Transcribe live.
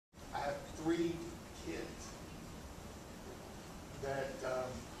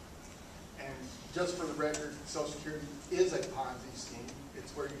just for the record, Social Security is a Ponzi scheme.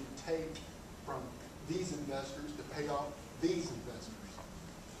 It's where you take from these investors to pay off these investors.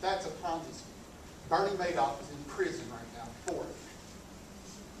 That's a Ponzi scheme. Bernie Madoff is in prison right now for it.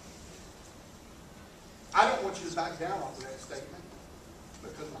 I don't want you to back down off of that statement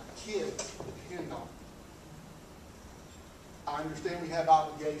because my kids depend on it. I understand we have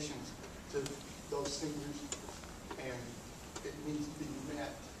obligations to those seniors and it needs to be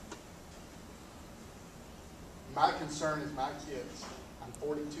met. My concern is my kids. I'm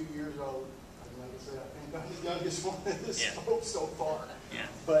 42 years old. And like I said, I think I'm the youngest one that has spoke so far. Yeah.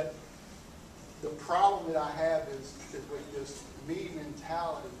 But the problem that I have is with this me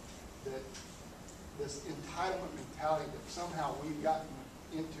mentality, that this entitlement mentality that somehow we've gotten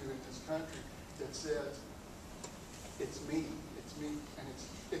into in this country that says it's me, and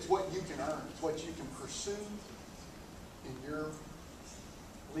it's what you can earn, it's what you can pursue in your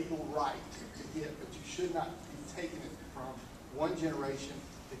legal right to get, but you should not be taking it from one generation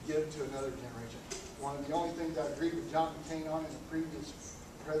to give to another generation. One of the only things I agreed with John McCain on in the previous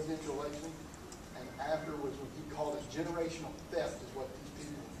presidential election and after was when he called it generational theft is what these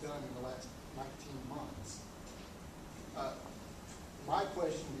people have done in the last 19 months. My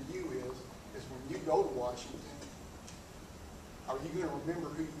question to you is when you go to Washington, are you going to remember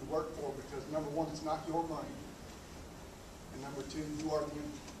who you work for? Because number one, it's not your money. And number two, you are the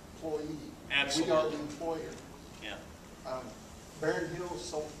employee. Absolutely. We are the employer. Yeah. Barron Hill is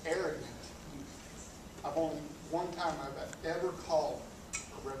so arrogant. I've only one time I've ever called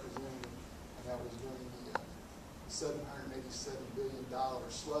a representative, and that was during the $787 billion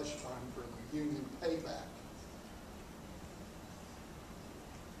slush fund for the union payback.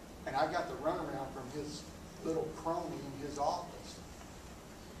 And I got the runaround from his little crony in his office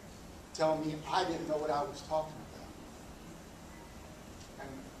telling me I didn't know what I was talking about.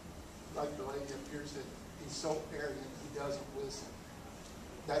 And like the lady up here said, he's so arrogant he doesn't listen.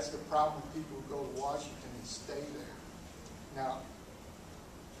 That's the problem with people who go to Washington and stay there. Now,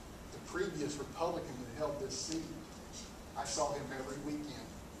 the previous Republican that held this seat, I saw him every weekend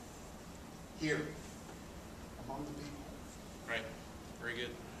here among the people. Right. Very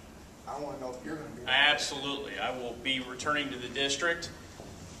good. I want to know if you're going to be there. Absolutely. I will be returning to the district,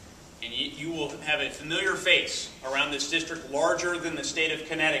 and you will have a familiar face around this district larger than the state of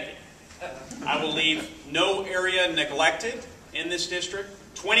Connecticut. I will leave no area neglected in this district,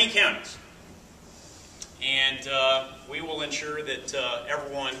 20 counties. And we will ensure that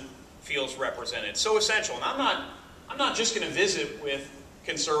everyone feels represented. So essential. And I'm not just going to visit with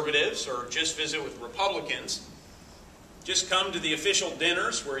conservatives or just visit with Republicans. Just come to the official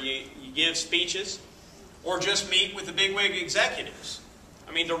dinners where you give speeches, or just meet with the bigwig executives.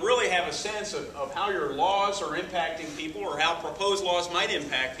 I mean, to really have a sense of how your laws are impacting people or how proposed laws might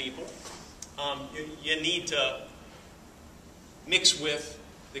impact people, you need to mix with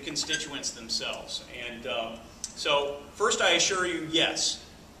the constituents themselves. And so first I assure you, yes,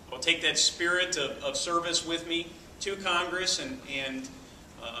 I'll take that spirit of service with me to Congress and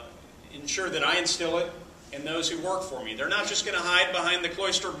ensure that I instill it in those who work for me. They're not just going to hide behind the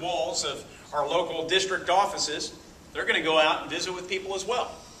cloistered walls of our local district offices. They're going to go out and visit with people as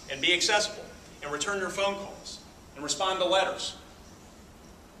well and be accessible and return their phone calls and respond to letters.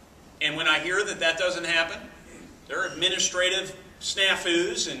 And when I hear that that doesn't happen, there are administrative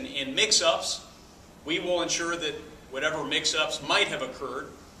snafus and mix-ups, we will ensure that whatever mix-ups might have occurred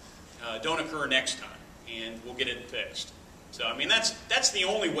don't occur next time, and we'll get it fixed. So, I mean, that's the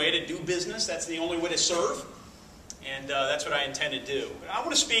only way to do business. That's the only way to serve, and that's what I intend to do. But I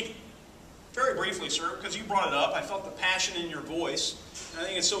want to speak very briefly, sir, because you brought it up. I felt the passion in your voice, and I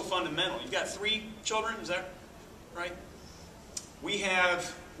think it's so fundamental. You've got 3 children, is that right? We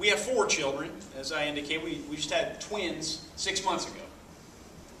have 4 children, as I indicated. We just had twins 6 months ago.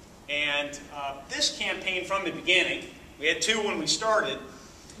 And this campaign from the beginning, we had 2 when we started,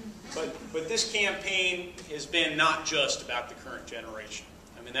 but this campaign has been not just about the current generation.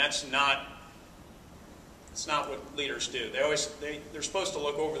 I mean, that's not what leaders do. They're supposed to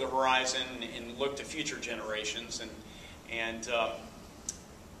look over the horizon and look to future generations. And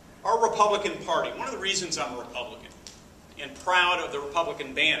our Republican Party, one of the reasons I'm a Republican and proud of the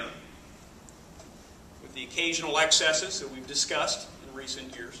Republican banner, with the occasional excesses that we've discussed in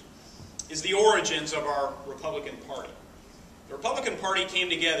recent years, is the origins of our Republican Party. The Republican Party came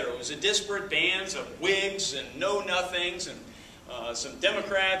together. It was a disparate bands of Whigs and know-nothings and some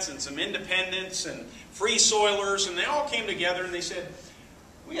Democrats and some independents and free soilers, and they all came together and they said,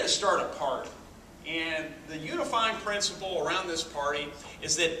 we got to start a party. And the unifying principle around this party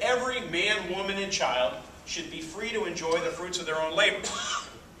is that every man, woman, and child should be free to enjoy the fruits of their own labor.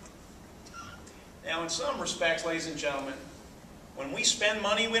 Now, in some respects, ladies and gentlemen, when we spend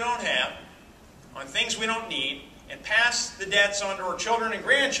money we don't have on things we don't need and pass the debts on to our children and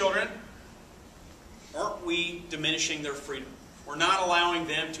grandchildren, aren't we diminishing their freedom? We're not allowing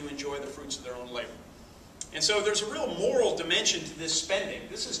them to enjoy the fruits of their own labor. And so there's a real moral dimension to this spending.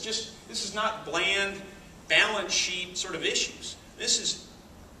 This is not bland, balance sheet sort of issues.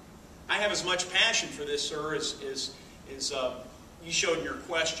 I have as much passion for this, sir, as you showed in your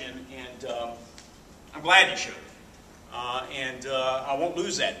question, and I'm glad you showed it. And I won't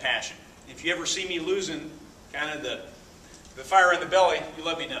lose that passion. If you ever see me losing kind of the fire in the belly, you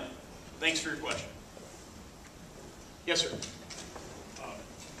let me know. Thanks for your question. Yes, sir.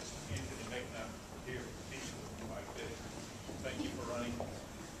 Thank you for running.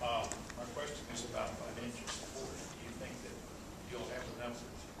 My question is about financial support. Do you think that you'll have enough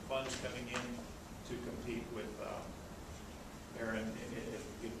funds coming in to compete with Aaron if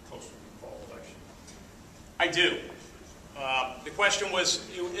we get closer to the fall election? I do. The question was,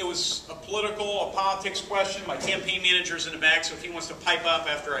 it was a politics question. My campaign manager's in the back, so if he wants to pipe up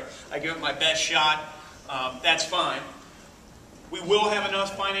after I give it my best shot, that's fine. We will have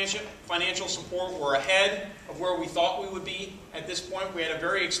enough financial support. We're ahead of where we thought we would be at this point. We had a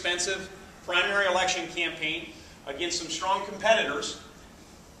very expensive primary election campaign against some strong competitors.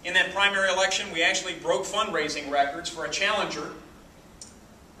 In that primary election, we actually broke fundraising records for a challenger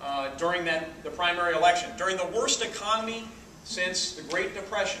during the primary election. During the worst economy since the Great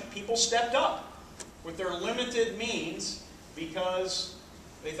Depression, people stepped up with their limited means because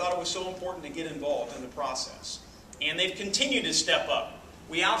they thought it was so important to get involved in the process. And they've continued to step up.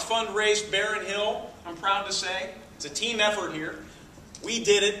 We out-fundraised Barron Hill, I'm proud to say. It's a team effort here. We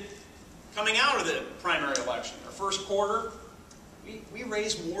did it coming out of the primary election. Our first quarter, we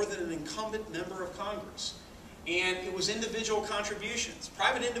raised more than an incumbent member of Congress. And it was individual contributions,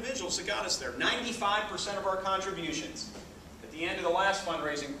 private individuals that got us there. 95% of our contributions at the end of the last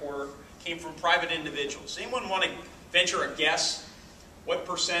fundraising quarter came from private individuals. Anyone want to venture a guess what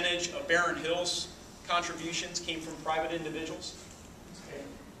percentage of Barron Hill's contributions came from private individuals?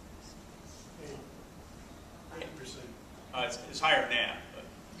 8%. It's higher than that.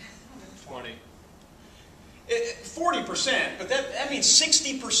 20. 40%, but that means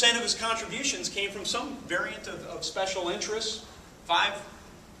 60% of his contributions came from some variant of special interests. 5%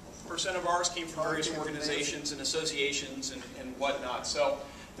 of ours came from various organizations and associations and whatnot. So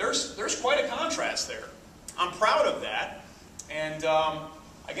there's quite a contrast there. I'm proud of that, and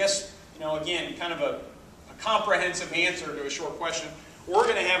I guess, again, kind of a comprehensive answer to a short question. We're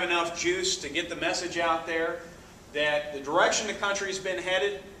going to have enough juice to get the message out there that the direction the country's been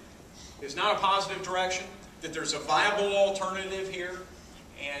headed is not a positive direction, that there's a viable alternative here,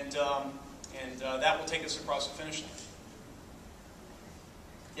 and that will take us across the finish line.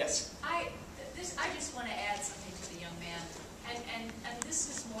 Yes? I just want to add something to the young man, and this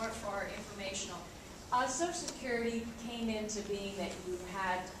is more for informational. Social Security came into being that you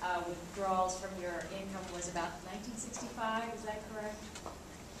had withdrawals from your income was about 1965, is that correct?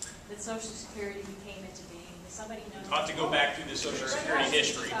 That Social Security came into being. Does somebody know? I'll have to go back through the Social Security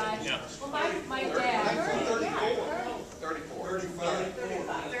history. Yeah. Well, my dad. 34.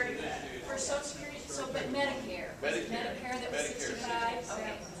 35. For Social Security, but Medicare. Was it Medicare that was 65?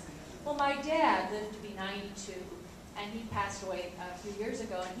 Okay. Well, my dad lived to be 92. And he passed away a few years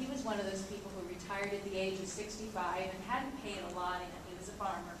ago, and he was one of those people who retired at the age of 65 and hadn't paid a lot in it. He was a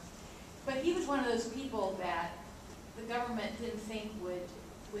farmer. But he was one of those people that the government didn't think would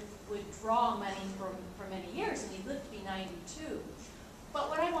draw money for many years, and he lived to be 92. But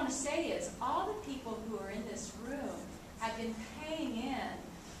what I want to say is all the people who are in this room have been paying in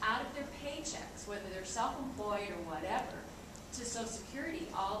out of their paychecks, whether they're self-employed or whatever, to Social Security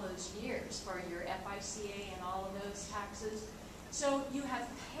all those years for your FICA and all of those taxes. So you have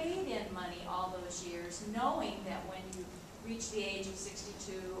paid in money all those years, knowing that when you reach the age of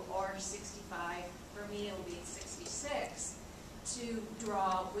 62 or 65, for me it will be 66, to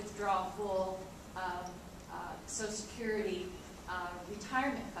withdraw full Social Security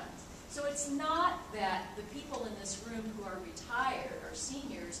retirement funds. So it's not that the people in this room who are retired or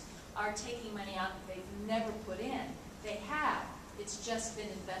seniors are taking money out that they've never put in. They have. It's just been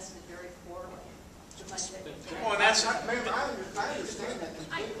invested very poorly. Well, that's. I understand that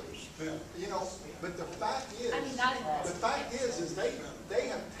completely. But the fact is, they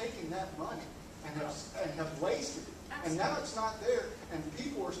have taken that money and have wasted it, and now it's not there, and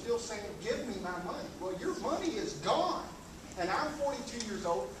people are still saying, "Give me my money." Well, your money is gone, and I'm 42 years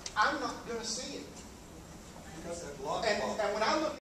old. I'm not going to see it. And when I look